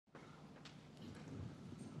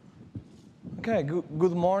Okay,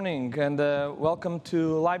 good morning and welcome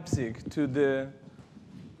to Leipzig, to the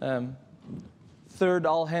third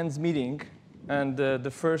all-hands meeting and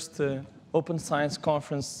the first Open Science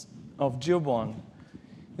Conference of GeoBon.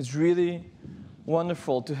 It's really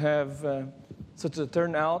wonderful to have such a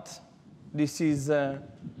turnout. This is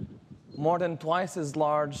more than twice as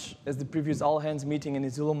large as the previous all-hands meeting in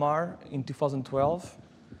Isilomar in 2012.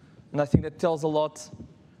 And I think that tells a lot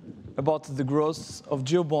about the growth of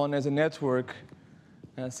GeoBon as a network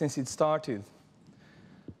since it started.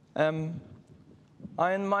 I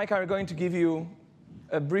and Mike are going to give you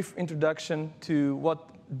a brief introduction to what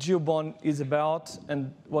GeoBon is about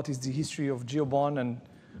and what is the history of GeoBon and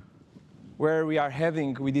where we are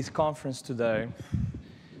heading with this conference today.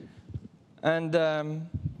 And to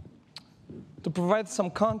provide some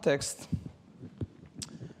context,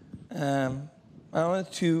 I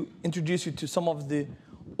wanted to introduce you to some of the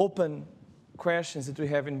open questions that we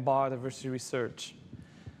have in biodiversity research.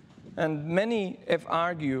 And many have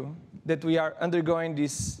argued that we are undergoing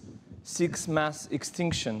this sixth mass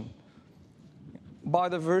extinction.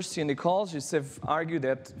 Biodiversity and ecologists have argued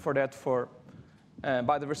for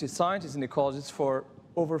biodiversity scientists and ecologists for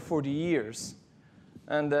over 40 years.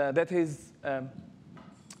 And that has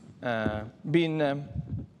been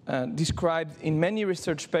described in many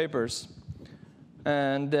research papers.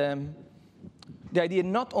 And the idea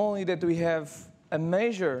not only that we have a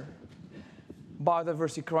major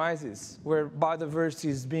biodiversity crisis where biodiversity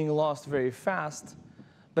is being lost very fast,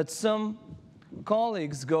 but some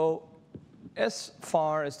colleagues go as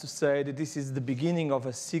far as to say that this is the beginning of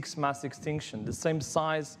a sixth mass extinction, the same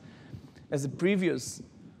size as the previous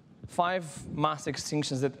 5 mass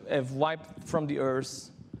extinctions that have wiped from the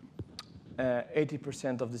Earth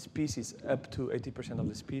 80% of the species, up to 80% of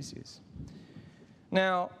the species.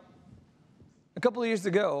 Now, a couple of years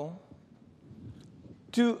ago,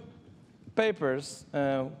 2 papers,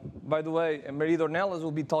 by the way, Marie Dornelas will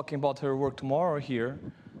be talking about her work tomorrow here,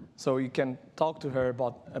 so you can talk to her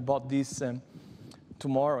about this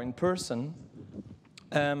tomorrow in person.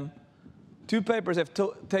 2 papers have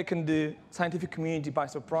taken the scientific community by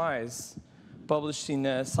surprise, published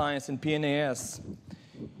in Science and PNAS.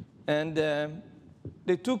 And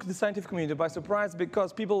they took the scientific community by surprise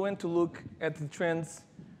because people went to look at the trends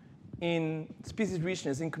in species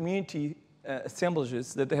richness in community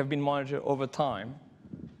assemblages that have been monitored over time,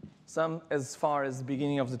 some as far as the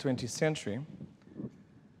beginning of the 20th century.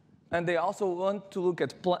 And they also want to look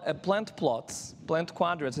at plant plots, plant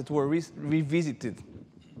quadrats that were revisited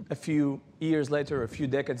a few years later, a few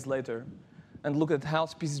decades later, and look at how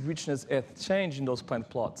species richness has changed in those plant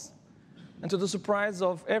plots. And to the surprise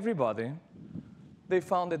of everybody, they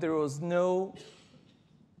found that there was no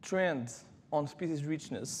trend on species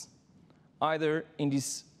richness either in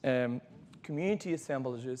these community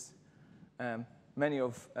assemblages, many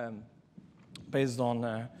of based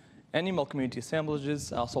on animal community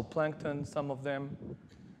assemblages, also plankton, some of them,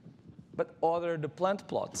 but other the plant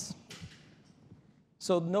plots.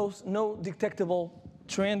 So no detectable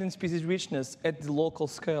trend in species richness at the local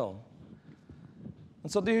scale.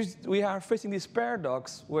 And so we are facing this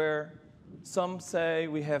paradox where some say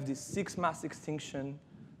we have this sixth mass extinction,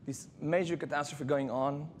 this major catastrophe going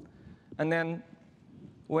on, and then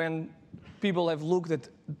when people have looked at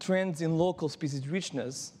trends in local species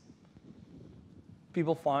richness,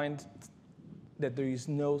 people find that there is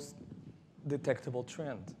no detectable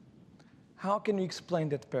trend. How can we explain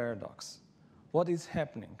that paradox? What is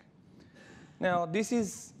happening? Now, this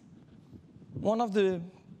is one of the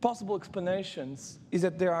possible explanations is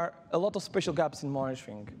that there are a lot of spatial gaps in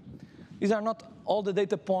monitoring. These are not all the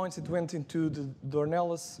data points that went into the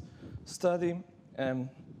Dornelas study.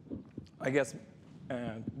 I guess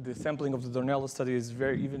the sampling of the Dornelas study is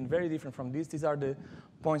very different from this. These are the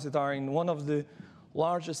points that are in one of the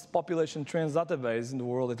largest population trends databases in the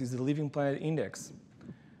world, that is the Living Planet Index.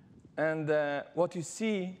 And what you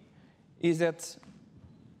see is that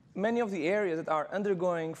many of the areas that are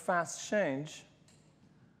undergoing fast change,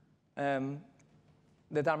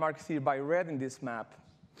 that are marked here by red in this map,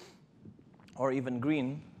 or even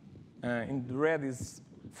green. In red is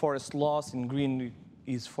forest loss, in green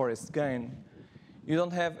is forest gain. You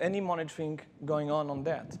don't have any monitoring going on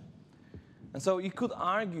that. And so you could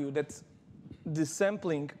argue that the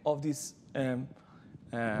sampling of these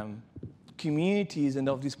communities and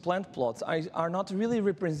of these plant plots are not really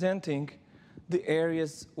representing the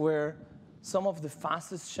areas where some of the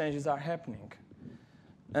fastest changes are happening.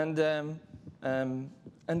 And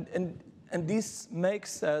this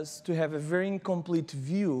makes us to have a very incomplete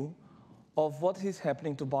view of what is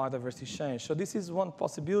happening to biodiversity change. So this is one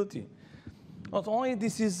possibility. Not only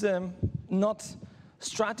this is not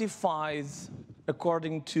stratified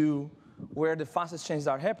according to where the fastest changes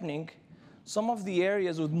are happening, some of the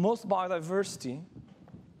areas with most biodiversity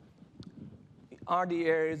are the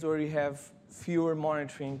areas where you have fewer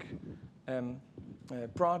monitoring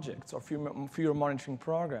projects or fewer monitoring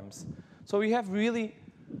programs. So we have really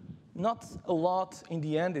not a lot in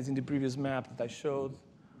the Andes in the previous map that I showed,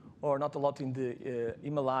 or not a lot in the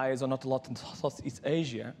Himalayas, or not a lot in Southeast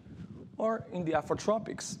Asia, or in the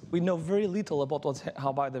Afrotropics. We know very little about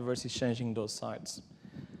how biodiversity is changing in those sites.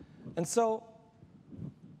 And so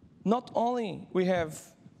not only we have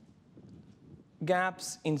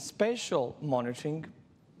gaps in spatial monitoring,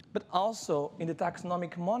 but also in the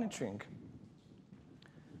taxonomic monitoring.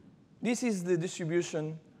 This is the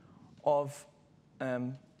distribution of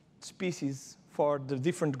species for the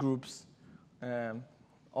different groups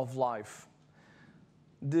of life.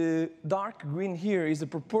 The dark green here is the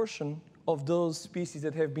proportion of those species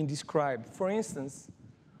that have been described. For instance,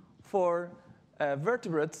 for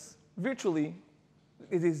vertebrates, virtually,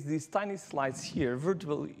 it is these tiny slides here,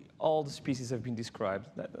 virtually all the species have been described.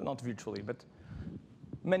 Not virtually, but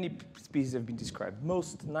many species have been described.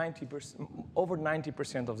 Most 90%, over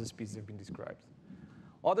 90% of the species have been described.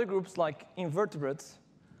 Other groups like invertebrates,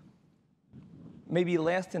 maybe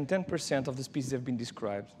less than 10% of the species have been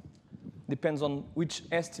described. Depends on which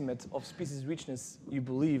estimate of species richness you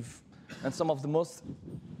believe. And some of the most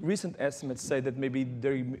recent estimates say that maybe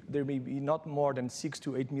there may be not more than 6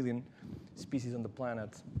 to 8 million species on the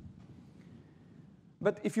planet.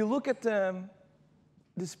 But if you look at the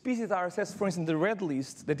species that are assessed, for instance, the red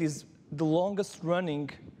list, that is the longest running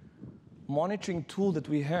monitoring tool that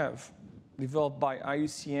we have, developed by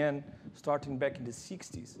IUCN starting back in the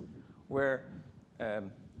 60s, where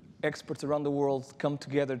experts around the world come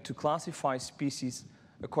together to classify species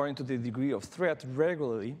according to the degree of threat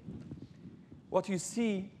regularly. What you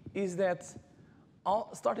see is that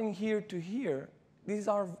starting here to here, these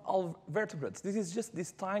are all vertebrates. This is just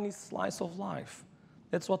this tiny slice of life.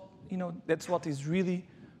 That's what, that's what is really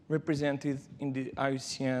represented in the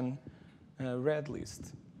IUCN red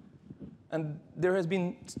list. And there has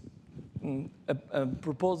been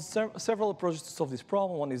proposed several approaches to solve this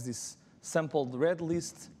problem. One is this sampled red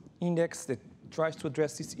list index that tries to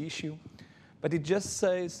address this issue. But it just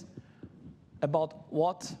says about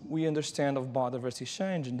what we understand of biodiversity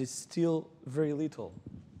change, and it's still very little.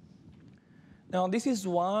 Now, this is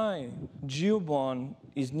why GeoBond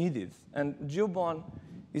is needed. And GeoBond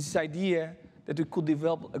is this idea that we could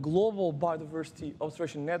develop a global biodiversity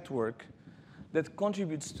observation network that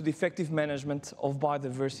contributes to the effective management of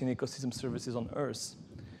biodiversity and ecosystem services on Earth.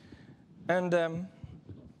 And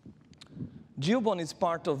GeoBond is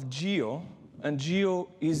part of GEO, and GEO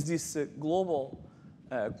is this global,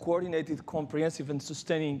 coordinated, comprehensive, and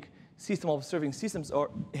sustaining system of observing systems, or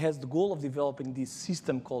has the goal of developing this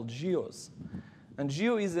system called GEOs. And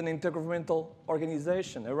GEO is an intergovernmental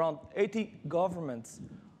organization. Around 80 governments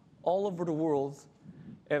all over the world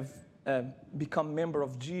have become member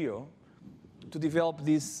of GEO to develop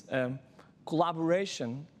this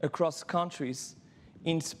collaboration across countries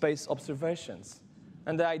in space observations.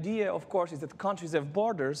 And the idea, of course, is that countries have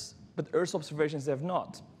borders, but Earth observations have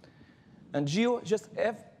not. And GEO just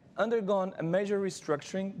have undergone a major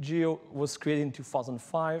restructuring. GEO was created in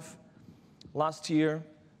 2005. Last year,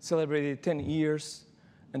 celebrated 10 years,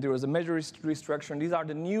 and there was a major restructuring. These are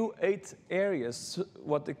the new 8 areas,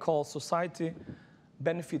 what they call society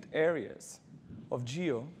benefit areas of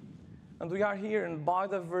GEO. And we are here in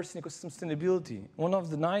biodiversity and ecosystem sustainability. One of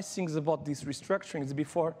the nice things about this restructuring is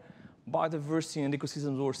before biodiversity and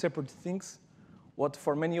ecosystems were separate things, what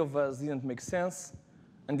for many of us didn't make sense.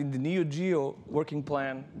 And in the new GEO working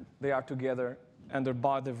plan, they are together under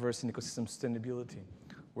biodiversity and ecosystem sustainability,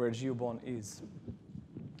 where GeoBond is.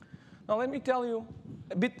 Now let me tell you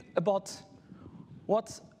a bit about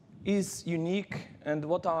what is unique and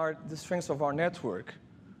what are the strengths of our network.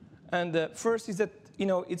 And first is that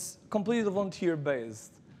it's completely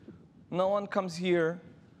volunteer-based. No one comes here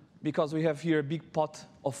because we have here a big pot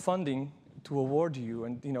of funding to award you,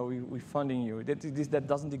 and we're funding you. That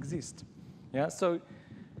doesn't exist. Yeah, so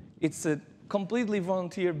it's a completely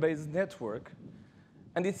volunteer-based network.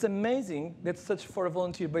 And it's amazing that for a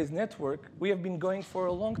volunteer-based network, we have been going for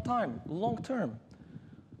a long time, long term.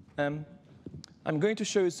 I'm going to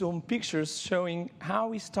show you some pictures showing how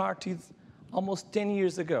we started almost 10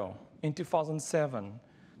 years ago, in 2007,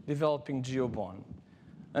 developing GeoBond.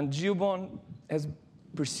 And GeoBond has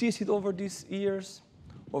persisted over these years,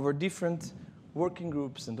 over different working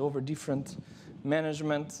groups and over different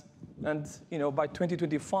management. And by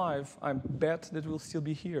 2025, I bet that we'll still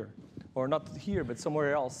be here. Or not here, but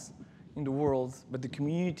somewhere else in the world, but the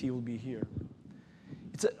community will be here.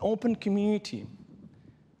 It's an open community.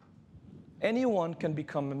 Anyone can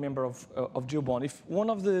become a member of GeoBond. If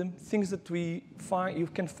one of the things that you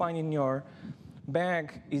can find in your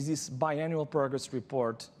bag is this biannual progress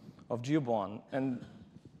report of GeoBond, and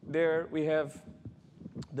there we have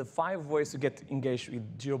the 5 ways to get engaged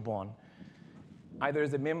with GeoBond, either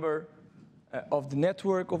as a member of the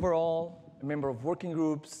network overall, a member of working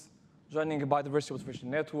groups, joining a biodiversity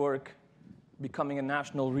observation network, becoming a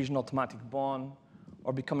national regional thematic bond,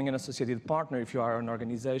 or becoming an associated partner if you are an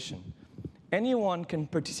organization. Anyone can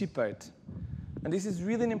participate. And this is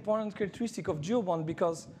really an important characteristic of GeoBond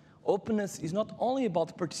because openness is not only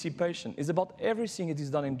about participation, it's about everything that is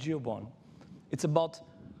done in GeoBond. It's about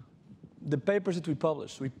the papers that we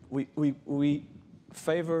publish. We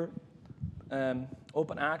favor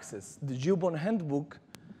open access. The GeoBond handbook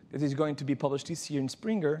that is going to be published this year in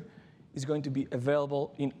Springer is going to be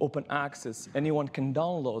available in open access. Anyone can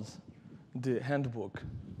download the handbook.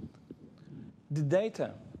 The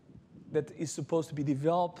data that is supposed to be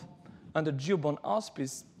developed under GeoBond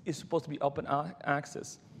auspice is supposed to be open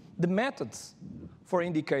access. The methods for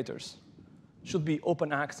indicators should be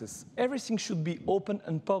open access. Everything should be open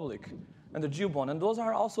and public under GeoBond, and those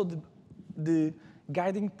are also the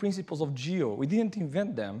guiding principles of GEO. We didn't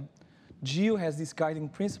invent them. GEO has these guiding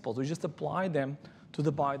principles. We just apply them to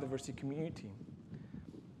the biodiversity community.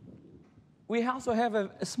 We also have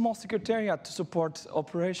a small secretariat to support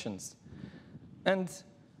operations. And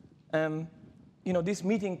this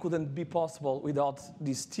meeting couldn't be possible without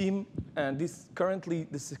this team. And currently,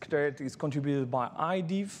 the secretariat is contributed by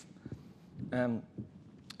IDIV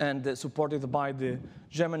and supported by the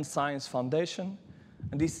German Science Foundation.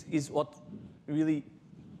 And this is what really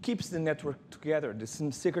keeps the network together. The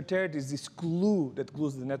secretariat is this glue that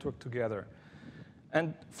glues the network together.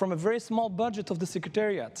 And from a very small budget of the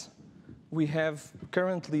secretariat, we have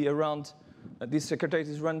currently around, this secretariat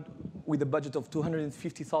is run with a budget of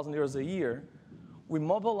 250,000 euros a year. We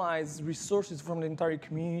mobilize resources from the entire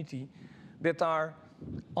community that are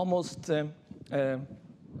almost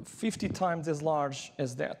 50 times as large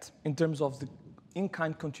as that in terms of the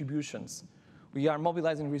in-kind contributions. We are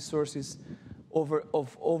mobilizing resources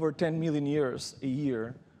of over 10 million euros a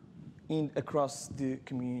year across the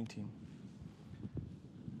community.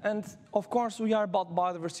 And of course, we are about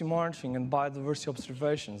biodiversity monitoring and biodiversity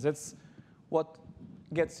observations. That's what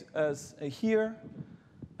gets us here.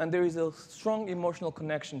 And there is a strong emotional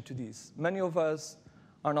connection to this. Many of us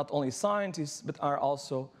are not only scientists, but are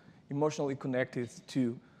also emotionally connected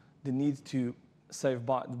to the need to save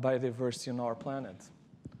biodiversity on our planet.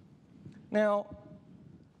 Now,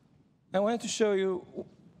 I wanted to show you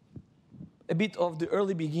a bit of the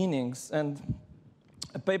early beginnings and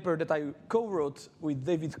a paper that I co-wrote with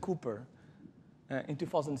David Cooper in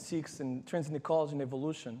 2006 in Trends in Ecology and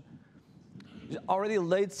Evolution. It already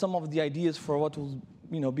laid some of the ideas for what will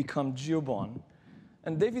become GeoBond.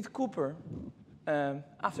 And David Cooper,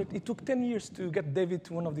 it took 10 years to get David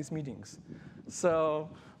to one of these meetings. So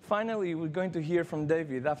finally, we're going to hear from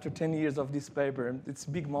David after 10 years of this paper. It's a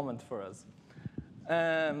big moment for us.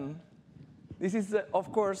 This is,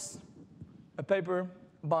 of course, a paper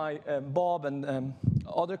by Bob and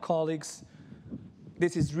other colleagues.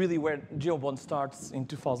 This is really where GeoBond starts in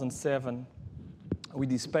 2007 with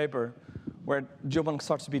this paper, where GeoBond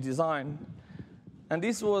starts to be designed. And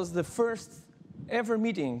this was the first ever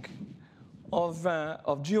meeting of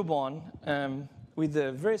GeoBond with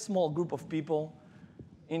a very small group of people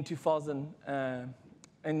in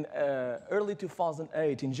early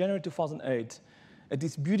 2008, in January 2008, at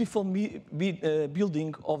this beautiful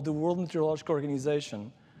building of the World Meteorological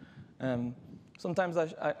Organization. Sometimes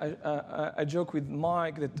I joke with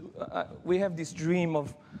Mike that we have this dream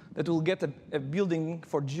that we'll get a building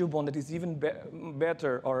for GeoBond that is even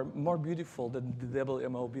better or more beautiful than the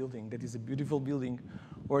WMO building. That is a beautiful building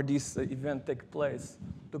where this event took place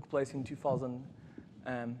in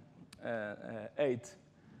 2008.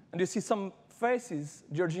 And you see some faces.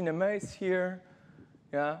 Georgina May is here.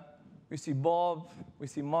 Yeah. We see Bob, we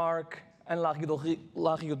see Mark, and Larry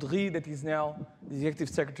Gaudry, that is now the Executive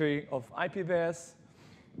Secretary of IPBES.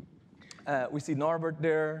 We see Norbert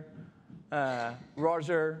there,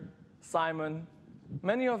 Roger, Simon,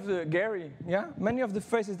 many of the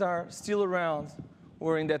faces that are still around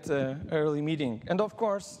were in that early meeting. And of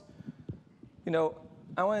course, I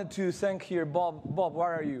wanted to thank here Bob. Bob,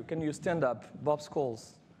 where are you? Can you stand up? Bob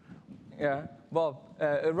Scholes. Yeah, Bob,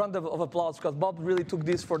 a round of applause, because Bob really took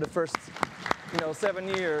this for the first 7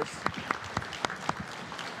 years.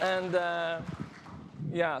 And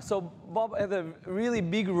so Bob had a really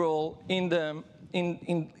big role in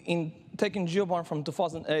taking GeoBond from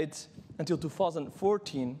 2008 until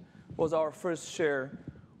 2014 was our first share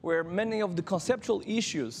where many of the conceptual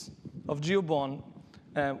issues of GeoBond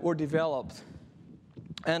were developed.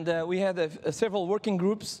 And we had several working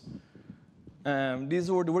groups.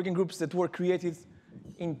 These were the working groups that were created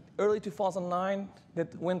in early 2009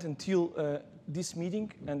 that went until this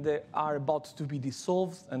meeting, and they are about to be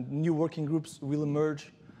dissolved, and new working groups will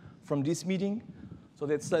emerge from this meeting. So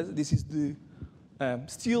this is the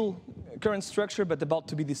still current structure, but about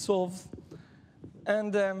to be dissolved.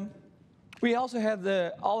 And we also had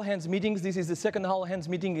the all-hands meetings. This is the second all-hands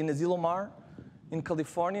meeting in Asilomar in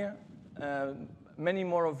California. Many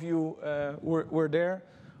more of you were there.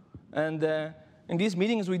 And in these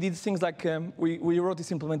meetings, we did things like we wrote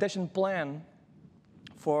this implementation plan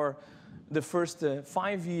for the first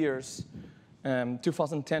 5 years,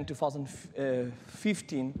 2010,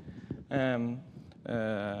 2015,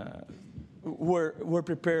 were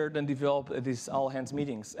prepared and developed at these all-hands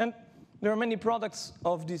meetings. And there are many products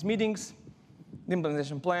of these meetings, the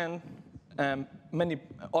implementation plan, many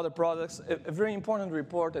other products. A very important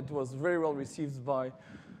report that was very well received by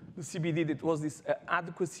the CBD, that was this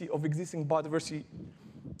adequacy of existing biodiversity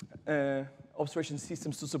observation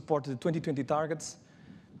systems to support the 2020 targets.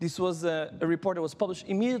 This was a report that was published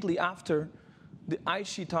immediately after the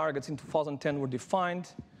Aichi targets in 2010 were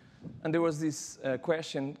defined. And there was this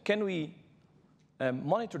question, can we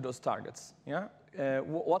monitor those targets? Yeah?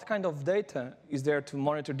 What kind of data is there to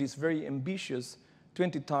monitor these very ambitious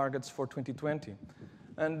 20 targets for 2020?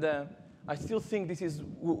 And I still think this is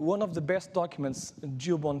one of the best documents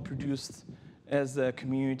GeoBond produced as a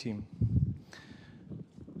community.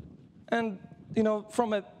 And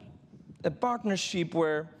from a partnership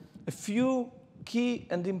where a few key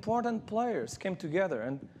and important players came together,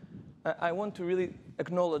 and I want to really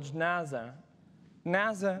acknowledge NASA.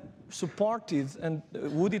 NASA supported, and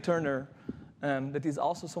Woody Turner, that is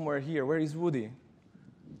also somewhere here. Where is Woody?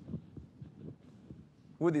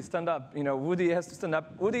 Woody, stand up. Woody has to stand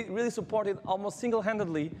up. Woody really supported almost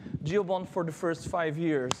single-handedly GeoBond for the first 5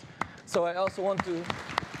 years. So I also want to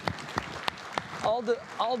all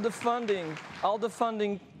the funding.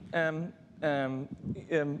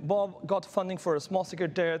 Bob got funding for a small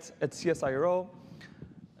secretariat at CSIR,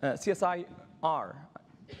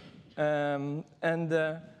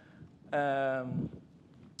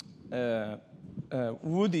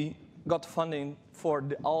 Woody got funding for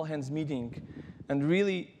the all-hands meeting. And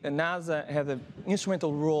really, NASA had an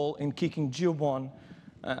instrumental role in kicking GeoBond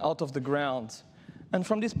out of the ground. And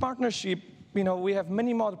from this partnership, we have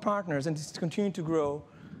many more partners, and it's continuing to grow.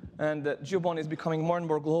 And GeoBond is becoming more and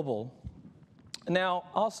more global. Now,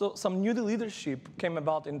 also, some new leadership came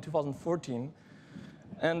about in 2014.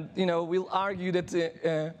 And we'll argue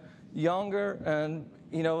that younger and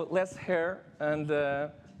less hair and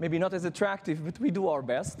maybe not as attractive, but we do our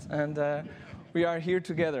best, and we are here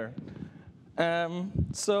together.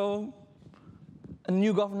 So a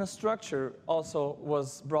new governance structure also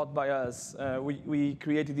was brought by us. We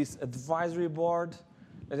created this advisory board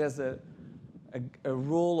that has a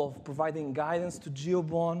role of providing guidance to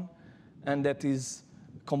GeoBond, and that is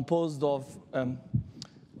composed of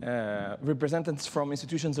representatives from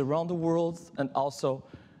institutions around the world, and also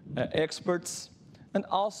experts. And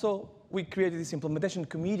also, we created this implementation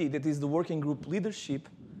committee that is the working group leadership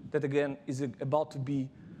that, again, is about to be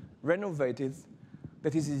renovated,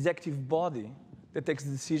 that is the executive body that takes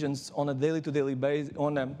decisions on a daily-to-daily basis,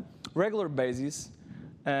 on a regular basis,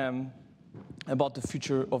 about the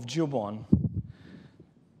future of GeoBond.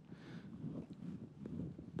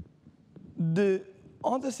 The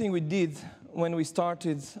other thing we did when we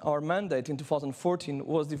started our mandate in 2014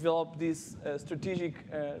 was develop this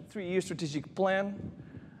strategic, 3-year strategic plan.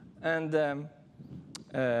 And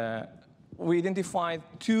we identified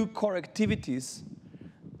 2 core activities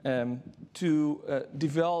to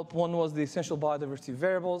develop. One was the essential biodiversity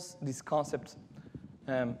variables, this concept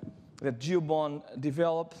that GeoBond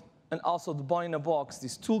developed, and also the Bond in a Box,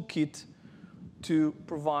 this toolkit to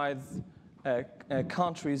provide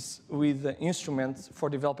countries with instruments for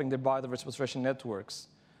developing their biodiversity observation networks.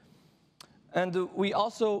 And we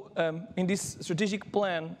also, in this strategic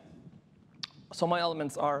plan, some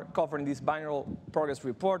elements are covered in this biennial progress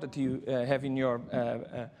report that you have in your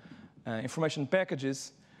information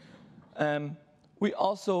packages. We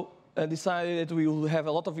also decided that we will have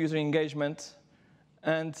a lot of user engagement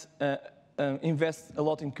and invest a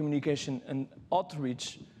lot in communication and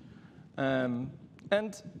outreach, and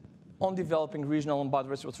on developing regional and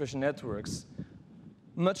biodiversity observation networks.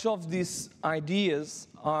 Much of these ideas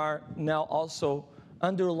are now also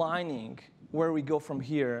underlining where we go from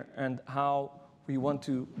here and how we want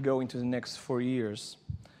to go into the next 4 years.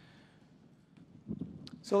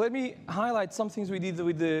 So let me highlight some things we did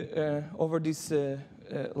with over this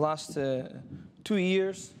last 2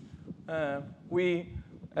 years. We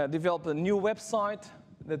developed a new website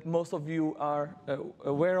that most of you are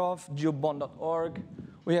aware of, geobond.org.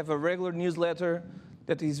 We have a regular newsletter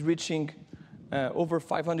that is reaching over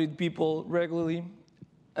 500 people regularly.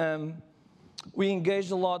 We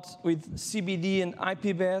engaged a lot with CBD and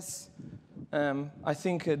IPBES. I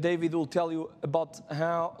think David will tell you about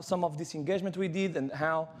how some of this engagement we did and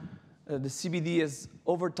how the CBD has,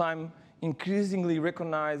 over time, increasingly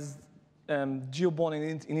recognized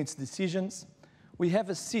GeoBond in its decisions. We have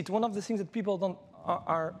a seat. One of the things that people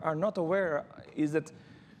are not aware is that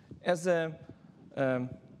as the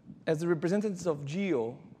representatives of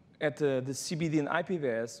GEO at the CBD and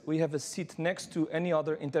IPBES, we have a seat next to any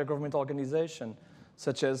other intergovernmental organization,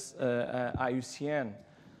 such as IUCN.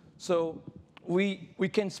 So we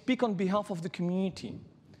can speak on behalf of the community,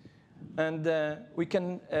 and we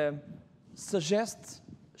can suggest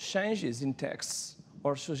changes in texts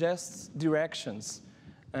or suggest directions.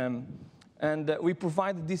 And we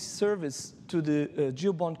provide this service to the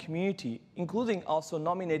GeoBond community, including also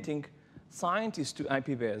nominating scientists to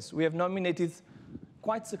IPBES. We have nominated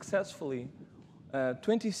quite successfully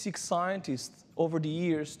 26 scientists over the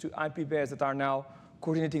years to IPBES that are now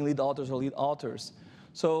coordinating lead authors or lead authors.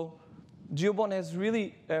 So GeoBond has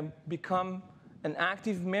really become an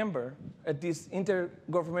active member at these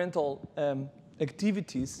intergovernmental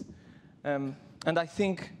activities. And I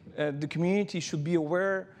think the community should be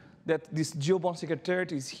aware that this GeoBond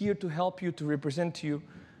Secretariat is here to help you, to represent you,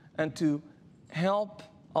 and to help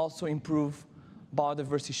also improve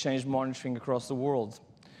biodiversity change monitoring across the world.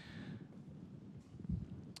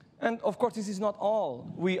 And of course, this is not all.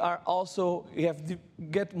 We have to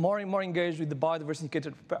get more and more engaged with the Biodiversity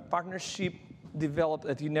Indicator Partnership developed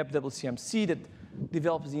at UNEP WCMC that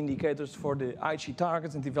develops the indicators for the Aichi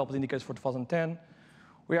targets and develops the indicators for 2010.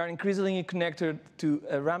 We are increasingly connected to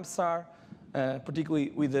Ramsar,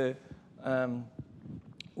 particularly with the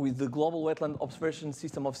Global Wetland Observation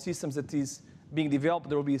System of Systems that is being developed.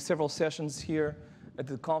 There will be several sessions here at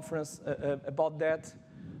the conference about that.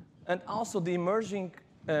 And also the emerging,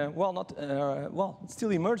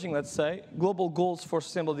 still emerging, let's say, global goals for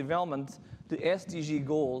sustainable development, the SDG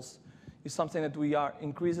goals, is something that we are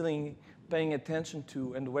increasingly paying attention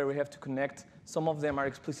to and where we have to connect. Some of them are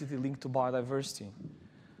explicitly linked to biodiversity.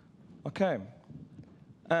 Okay.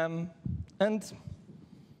 And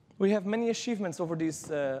we have many achievements over these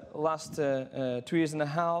last 2 years and a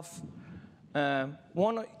half.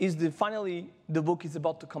 One is finally the book is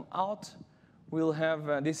about to come out. We'll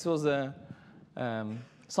have, this was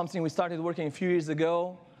something we started working a few years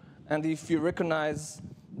ago. And if you recognize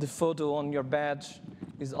the photo on your badge,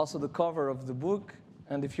 is also the cover of the book.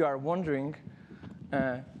 And if you are wondering,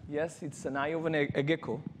 yes, it's an eye of a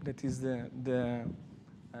gecko that is in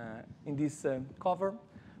this cover.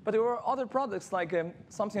 But there were other products, like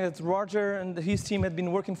something that Roger and his team had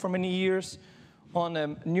been working for many years on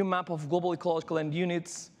a new map of global ecological land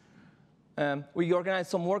units. We organized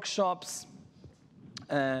some workshops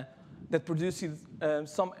that produced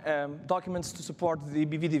some documents to support the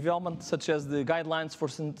EBV development, such as the guidelines for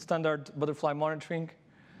standard butterfly monitoring.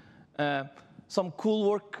 Some cool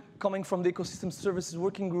work coming from the Ecosystem Services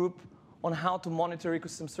Working Group on how to monitor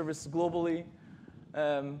ecosystem services globally.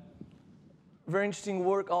 Very interesting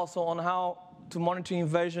work also on how to monitor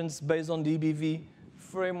invasions based on the EBV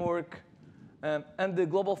framework, and the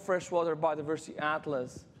Global Freshwater Biodiversity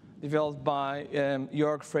Atlas developed by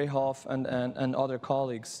Jörg Freyhoff and other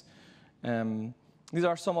colleagues. These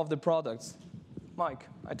are some of the products. Mike,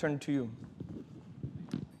 I turn to you.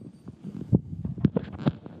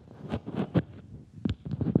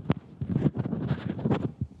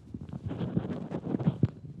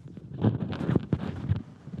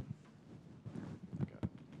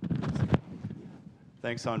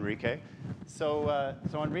 Thanks, Henrique. So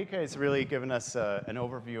Henrique has really given us an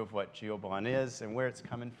overview of what GeoBond is and where it's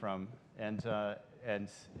coming from. And I'm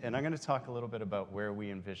going to talk a little bit about where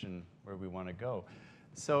we envision where we want to go.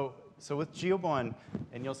 So with GeoBond,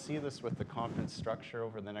 and you'll see this with the conference structure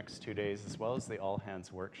over the next 2 days, as well as the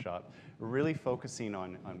all-hands workshop, we're really focusing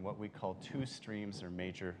on what we call 2 streams or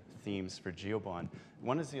major themes for GeoBond.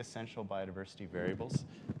 One is the essential biodiversity variables.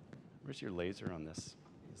 Where's your laser on this?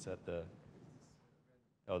 Is that the...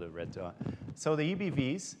 Oh, the red dot. So the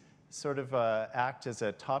EBVs sort of act as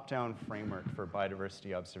a top-down framework for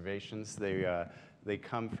biodiversity observations. They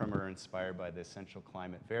come from or are inspired by the essential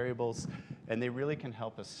climate variables, and they really can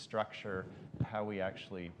help us structure how we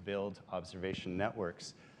actually build observation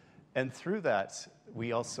networks. And through that,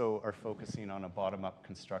 we also are focusing on a bottom-up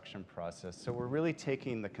construction process. So we're really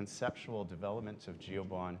taking the conceptual development of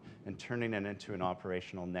GeoBond and turning it into an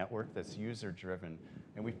operational network that's user-driven.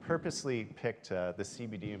 And we've purposely picked the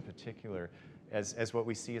CBD in particular as what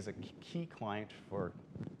we see as a key client for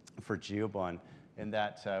GeoBond, in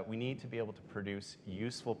that we need to be able to produce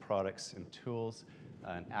useful products and tools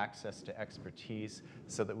and access to expertise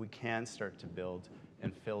so that we can start to build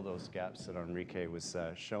and fill those gaps that Henrique was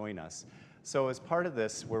showing us. So as part of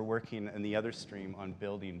this, we're working in the other stream on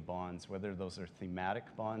building bonds, whether those are thematic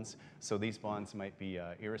bonds. So these bonds might be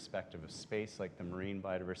irrespective of space, like the Marine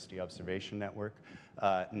Biodiversity Observation Network.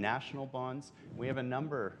 National bonds, we have a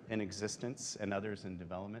number in existence and others in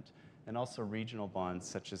development, and also regional bonds,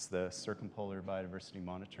 such as the Circumpolar Biodiversity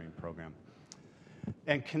Monitoring Program.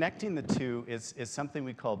 And connecting the two is something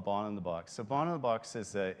we call Bond in the Box. So Bond in the Box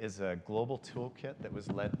is a global toolkit that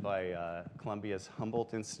was led by Columbia's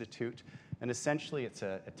Humboldt Institute. And essentially, it's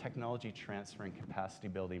a technology transfer and capacity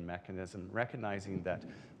building mechanism, recognizing that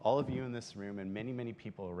all of you in this room and many, many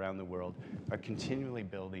people around the world are continually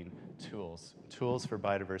building tools for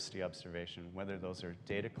biodiversity observation, whether those are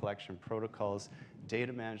data collection protocols,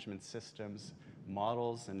 data management systems,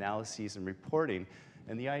 models, analyses, and reporting.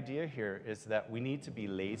 And the idea here is that we need to be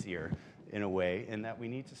lazier in a way, and that we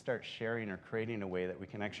need to start sharing or creating a way that we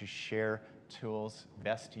can actually share tools,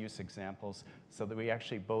 best use examples, so that we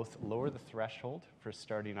actually both lower the threshold for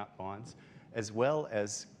starting up bonds, as well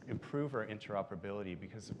as improve our interoperability,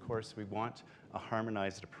 because of course we want a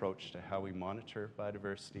harmonized approach to how we monitor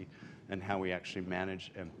biodiversity and how we actually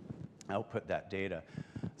manage and output that data.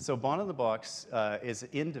 So Bond in the Box is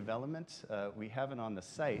in development. We have it on the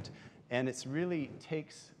site. And it really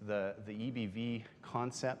takes the EBV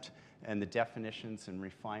concept and the definitions and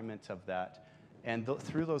refinement of that. And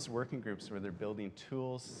through those working groups where they're building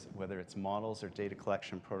tools, whether it's models or data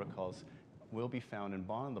collection protocols, will be found in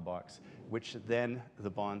Bond in the Box, which then the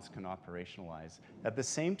bonds can operationalize. At the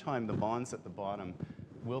same time, the bonds at the bottom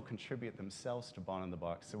will contribute themselves to Bond in the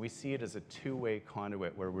Box. So we see it as a two-way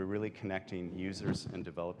conduit where we're really connecting users and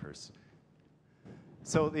developers.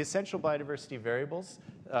 So the essential biodiversity variables,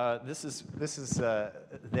 this is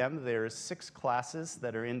them. There's 6 classes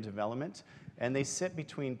that are in development, and they sit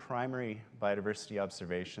between primary biodiversity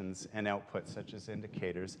observations and outputs, such as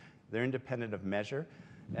indicators. They're independent of measure.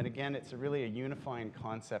 And again, it's really a unifying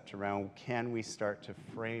concept around, can we start to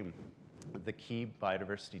frame the key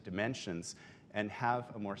biodiversity dimensions and have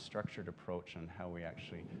a more structured approach on how we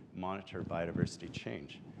actually monitor biodiversity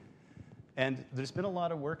change. And there's been a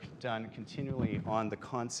lot of work done continually on the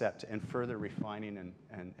concept and further refining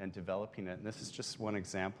and developing it. And this is just one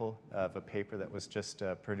example of a paper that was just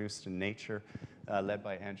produced in Nature, led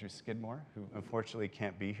by Andrew Skidmore, who unfortunately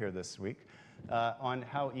can't be here this week, on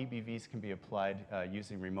how EBVs can be applied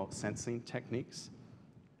using remote sensing techniques.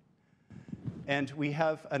 And we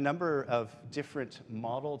have a number of different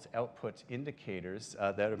modeled output indicators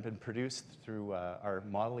that have been produced through our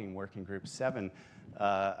modeling working group 7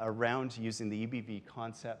 around using the EBV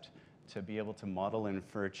concept to be able to model and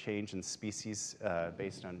infer change in species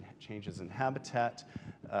based on changes in habitat,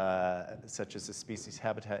 such as the species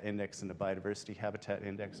habitat index and the biodiversity habitat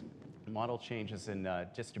index, model changes in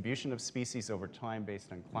distribution of species over time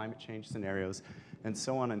based on climate change scenarios, and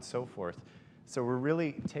so on and so forth. So we're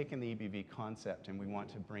really taking the EBV concept and we want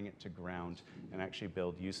to bring it to ground and actually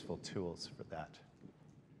build useful tools for that.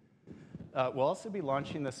 We'll also be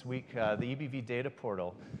launching this week the EBV data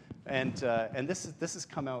portal. And this has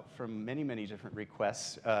come out from many, many different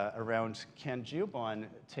requests around, can GeoBond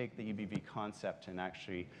take the EBV concept and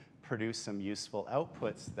actually produce some useful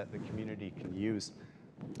outputs that the community can use?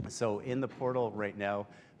 So in the portal right now,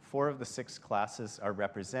 4 of the 6 classes are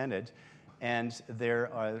represented. And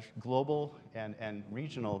there are global and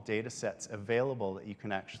regional data sets available that you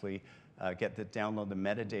can actually download the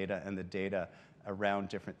metadata and the data around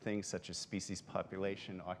different things such as species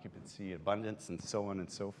population, occupancy, abundance, and so on and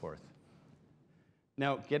so forth.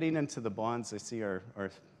 Now, getting into the bonds, I see our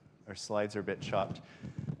slides are a bit chopped.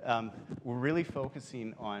 We're really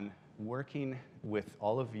focusing on working with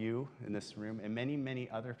all of you in this room and many, many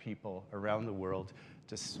other people around the world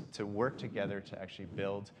to work together to actually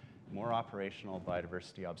build more operational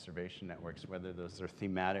biodiversity observation networks, whether those are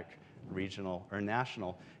thematic, regional, or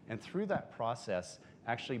national. And through that process,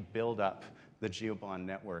 actually build up the GeoBond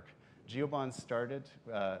network. GeoBond started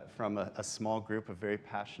from a small group of very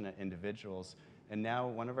passionate individuals. And now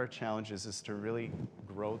one of our challenges is to really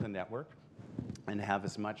grow the network and have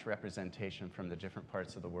as much representation from the different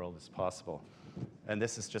parts of the world as possible. And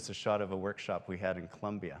this is just a shot of a workshop we had in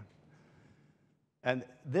Colombia. And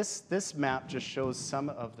this map just shows some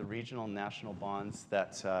of the regional national bonds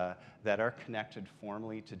that are connected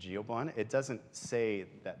formally to GeoBond. It doesn't say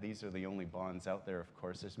that these are the only bonds out there, of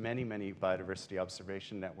course. There's many, many biodiversity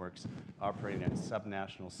observation networks operating at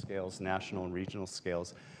subnational scales, national and regional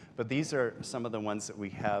scales. But these are some of the ones that we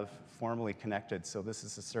have formally connected. So this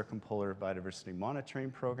is the Circumpolar Biodiversity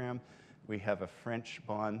Monitoring Program. We have a French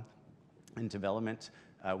bond in development.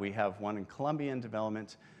 We have one in Colombia in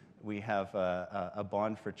development. We have a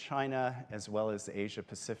bond for China, as well as the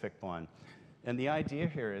Asia-Pacific bond. And the idea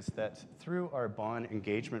here is that through our bond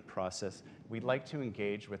engagement process, we'd like to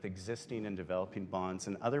engage with existing and developing bonds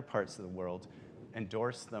in other parts of the world,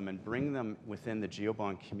 endorse them, and bring them within the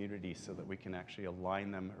GeoBond community so that we can actually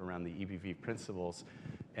align them around the EBV principles,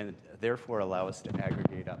 and therefore allow us to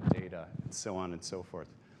aggregate up data, and so on and so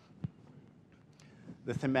forth.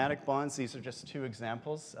 The thematic bonds, these are just two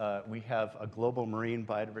examples. We have a global marine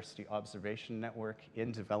biodiversity observation network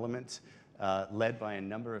in development, led by a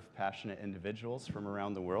number of passionate individuals from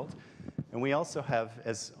around the world. And we also have,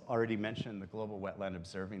 as already mentioned, the Global Wetland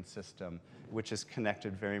Observing System, which is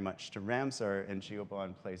connected very much to Ramsar, and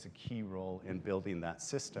GeoBond plays a key role in building that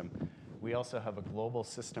system. We also have a global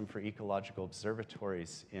system for ecological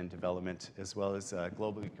observatories in development, as well as a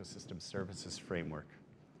global ecosystem services framework.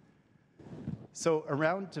 So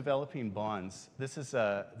around developing bonds, this is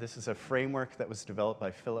a framework that was developed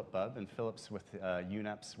by Philip Bubb, and Philip's with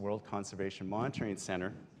UNEP's World Conservation Monitoring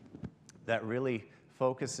Center, that really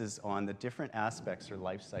focuses on the different aspects or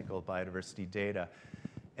life cycle of biodiversity data.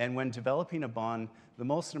 And when developing a bond, the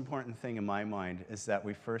most important thing in my mind is that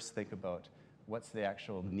we first think about what's the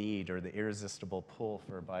actual need or the irresistible pull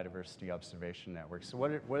for a biodiversity observation network. So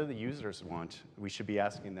what do the users want? We should be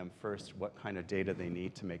asking them first what kind of data they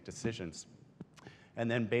need to make decisions. And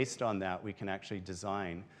then based on that, we can actually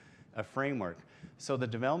design a framework. So the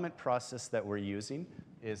development process that we're using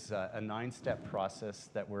is a 9-step process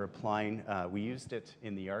that we're applying. We used it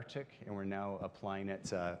in the Arctic, and we're now applying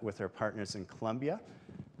it with our partners in Colombia.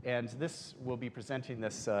 And we'll be presenting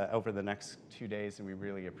this over the next 2 days, and we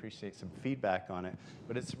really appreciate some feedback on it.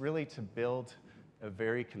 But it's really to build a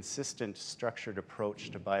very consistent, structured approach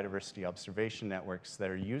to biodiversity observation networks that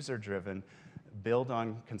are user-driven, build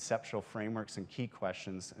on conceptual frameworks and key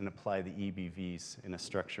questions, and apply the EBVs in a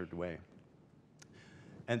structured way.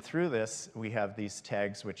 And through this, we have these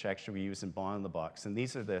tags, which actually we use in Bond in the Box. And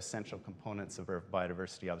these are the essential components of our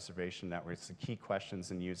biodiversity observation networks, the key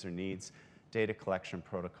questions and user needs, data collection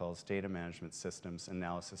protocols, data management systems,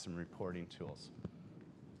 analysis and reporting tools.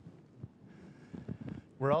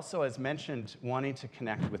 We're also, as mentioned, wanting to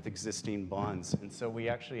connect with existing bonds. And so we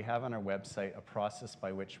actually have on our website a process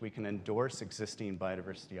by which we can endorse existing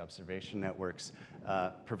biodiversity observation networks,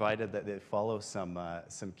 provided that they follow some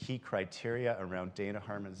key criteria around data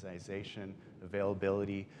harmonization,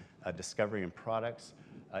 availability, discovery and products,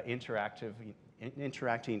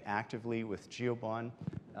 interacting actively with GeoBond,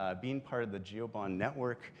 being part of the GeoBond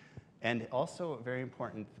network, and also very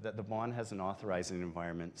important that the bond has an authorizing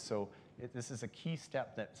environment. So this is a key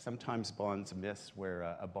step that sometimes bonds miss,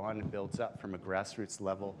 where a bond builds up from a grassroots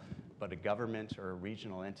level, but a government or a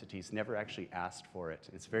regional entities never actually asked for it.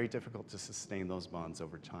 It's very difficult to sustain those bonds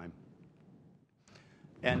over time.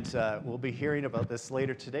 And we'll be hearing about this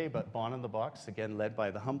later today, but Bond in the Box, again, led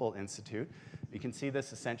by the Humboldt Institute. You can see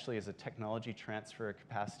this essentially as a technology transfer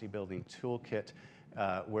capacity building toolkit,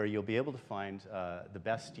 where you'll be able to find the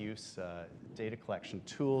best use data collection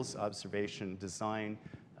tools, observation, design,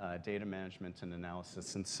 data management and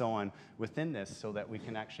analysis, and so on within this, so that we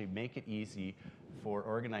can actually make it easy for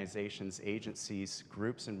organizations, agencies,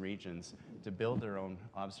 groups, and regions to build their own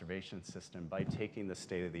observation system by taking the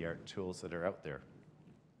state-of-the-art tools that are out there.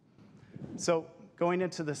 So going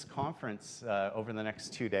into this conference over the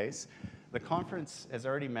next 2 days, the conference, as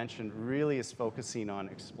already mentioned, really is focusing on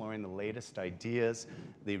exploring the latest ideas,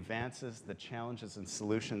 the advances, the challenges, and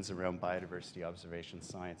solutions around biodiversity observation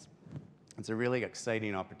science. It's a really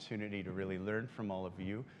exciting opportunity to really learn from all of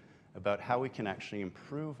you about how we can actually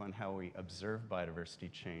improve on how we observe biodiversity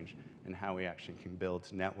change and how we actually can build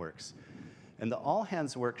networks. And the All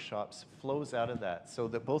Hands workshops flows out of that, so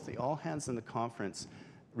that both the All Hands and the conference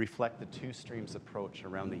reflect the two streams approach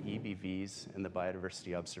around the EBVs and the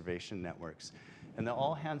biodiversity observation networks. And the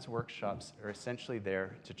All Hands workshops are essentially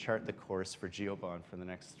there to chart the course for GeoBond for the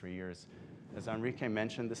next 3 years. As Henrique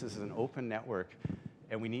mentioned, this is an open network,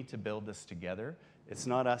 and we need to build this together. It's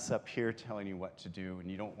not us up here telling you what to do, and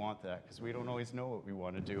you don't want that, because we don't always know what we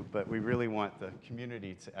want to do, but we really want the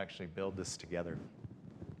community to actually build this together.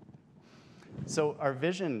 So our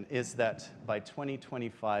vision is that by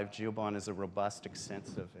 2025, GeoBond is a robust,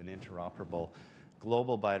 extensive, and interoperable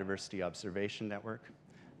global biodiversity observation network.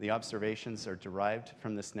 The observations are derived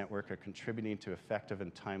from this network are contributing to effective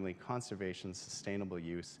and timely conservation, sustainable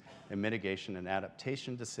use, and mitigation and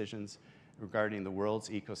adaptation decisions regarding the world's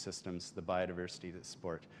ecosystems, the biodiversity that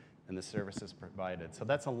support, and the services provided. So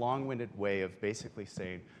that's a long-winded way of basically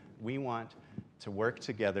saying we want to work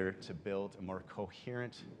together to build a more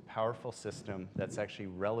coherent, powerful system that's actually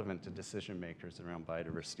relevant to decision makers around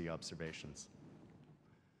biodiversity observations.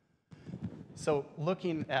 So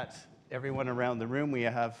looking at everyone around the room, we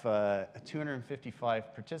have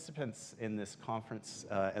 255 participants in this conference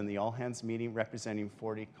and the all-hands meeting representing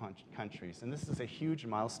 40 countries. And this is a huge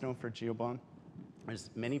milestone for GeoBon.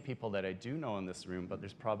 There's many people that I do know in this room, but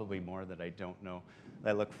there's probably more that I don't know that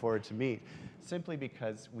I look forward to meet, simply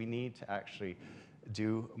because we need to actually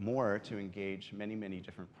do more to engage many, many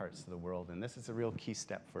different parts of the world. And this is a real key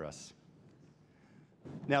step for us.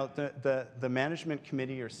 Now, the management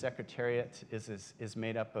committee or secretariat is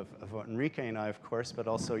made up of Henrique and I, of course, but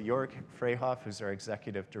also Jörg Freyhoff, who's our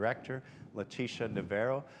executive director, Leticia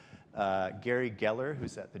Navarro, Gary Geller,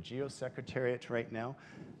 who's at the GEO secretariat right now,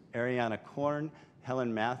 Ariana Korn,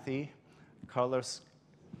 Helen Matthey, Carlos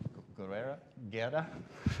Guerra,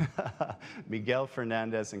 Miguel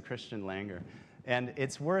Fernandez, and Christian Langer. And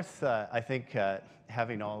it's worth, I think,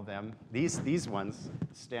 having all of them, these ones,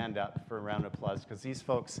 stand up for a round of applause, because these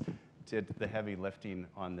folks did the heavy lifting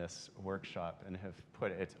on this workshop and have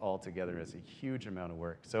put it all together as a huge amount of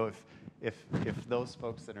work. So if those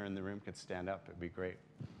folks that are in the room could stand up, it'd be great.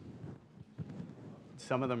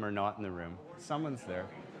 Some of them are not in the room. Someone's there.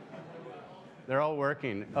 They're all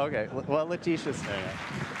working. Okay, well, Letitia's staying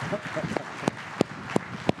up.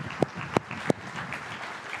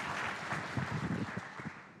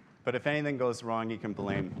 But if anything goes wrong, you can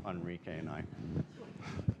blame Henrique and I.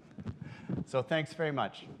 So thanks very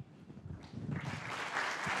much.